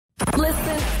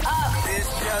Listen up.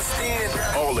 It's just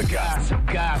in. All the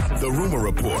gossip. The Rumor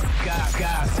Report.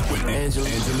 Gossip. With Angela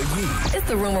Yee. It's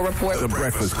the Rumor Report. The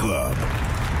Breakfast Club.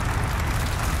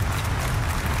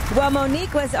 Well,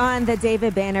 Monique was on the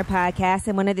David Banner podcast,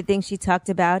 and one of the things she talked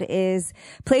about is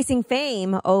placing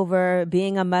fame over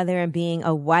being a mother and being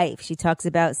a wife. She talks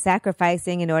about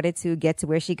sacrificing in order to get to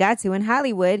where she got to in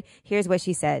Hollywood. Here's what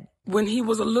she said. When he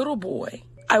was a little boy,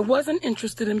 I wasn't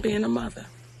interested in being a mother.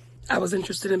 I was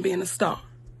interested in being a star.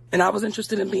 And I was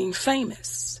interested in being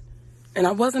famous. And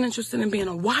I wasn't interested in being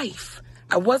a wife.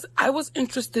 I was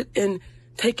interested in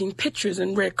taking pictures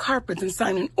and red carpets and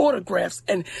signing autographs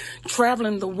and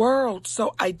traveling the world.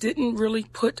 So I didn't really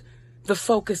put the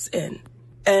focus in.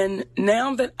 And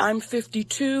now that I'm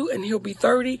 52 and he'll be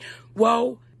 30,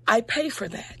 well, I pay for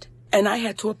that. And I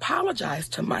had to apologize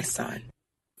to my son.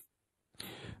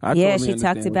 She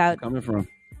talked about coming from.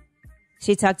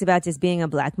 She talked about just being a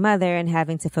black mother and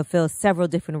having to fulfill several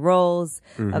different roles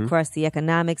across the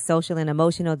economic, social, and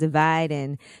emotional divide.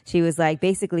 And she was like,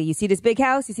 basically, you see this big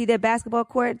house, you see that basketball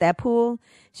court, that pool.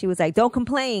 She was like, don't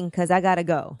complain because I got to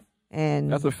go.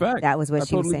 And that's a fact. That was what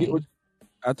she was saying.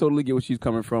 I totally get where she's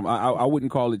coming from. I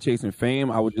wouldn't call it chasing fame.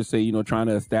 I would just say, trying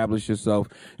to establish yourself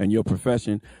and your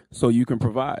profession so you can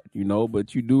provide,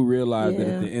 but you do realize that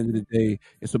at the end of the day,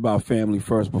 it's about family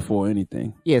first before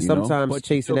anything. Yeah, sometimes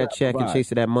chasing that check and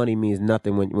chasing that money means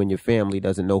nothing when your family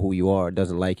doesn't know who you are,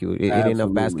 doesn't like you. It ain't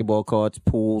enough basketball courts,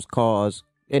 pools, cars,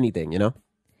 anything,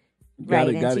 Right.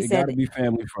 It got to be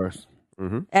family first.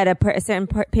 At a certain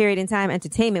period in time,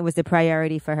 entertainment was the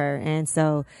priority for her. And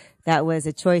so that was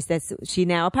a choice that she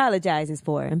now apologizes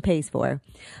for and pays for.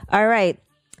 All right.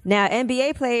 Now,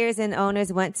 NBA players and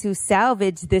owners want to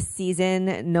salvage this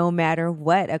season no matter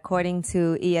what. According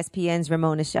to ESPN's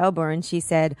Ramona Shelburne, she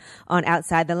said on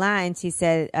Outside the Line, she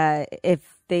said if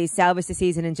they salvage the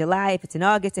season in July, if it's in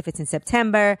August, if it's in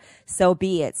September, so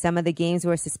be it. Some of the games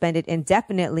were suspended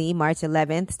indefinitely March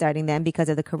 11th, starting then because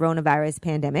of the coronavirus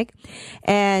pandemic.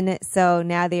 And so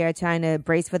now they are trying to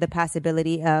brace for the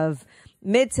possibility of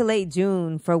mid to late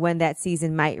June for when that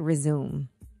season might resume.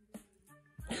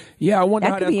 Yeah, I wonder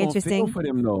how that's going to feel for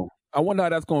them, though. I wonder how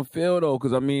that's going to feel, though,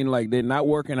 because, they're not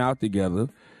working out together.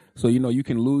 So, you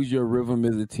can lose your rhythm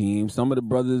as a team. Some of the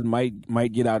brothers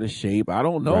might get out of shape. I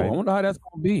don't know. Right. I wonder how that's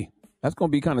going to be. That's going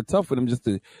to be kind of tough for them just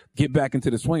to get back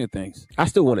into the swing of things. I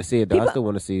still want to see it, though. I still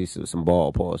want to see some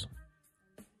ball pause.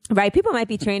 Right. People might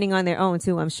be training on their own,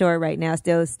 too, I'm sure, right now,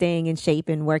 still staying in shape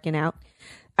and working out.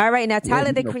 All right. Now,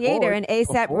 Tyler, the Creator, and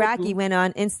A$AP Rocky went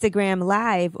on Instagram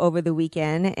Live over the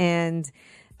weekend, and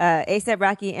A$AP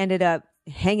Rocky ended up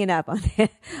hanging up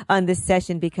on this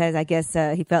session because I guess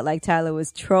he felt like Tyler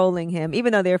was trolling him,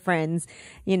 even though they're friends.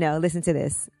 Listen to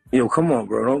this. Yo, come on,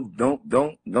 bro.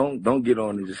 Don't get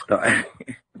on and just start.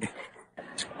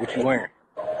 What you wearing?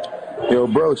 Yo,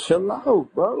 bro, chill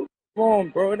out, bro. Come on,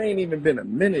 bro. It ain't even been a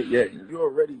minute yet. You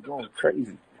already going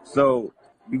crazy. So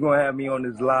you gonna have me on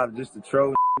this live just to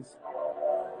troll?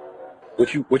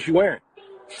 What you wearing?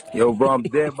 Yo, bro, I'm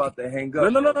dead about to hang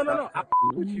up. No. I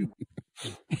with you.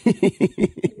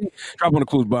 Drop on the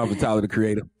clues bomb for Tyler, the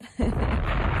Creator.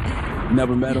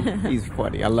 Never met him. He's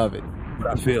funny. I love it.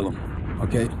 But I feel him.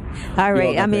 Okay. All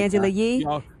right. I'm Angela Yee,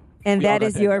 and that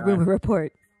is your Rumor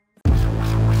Report.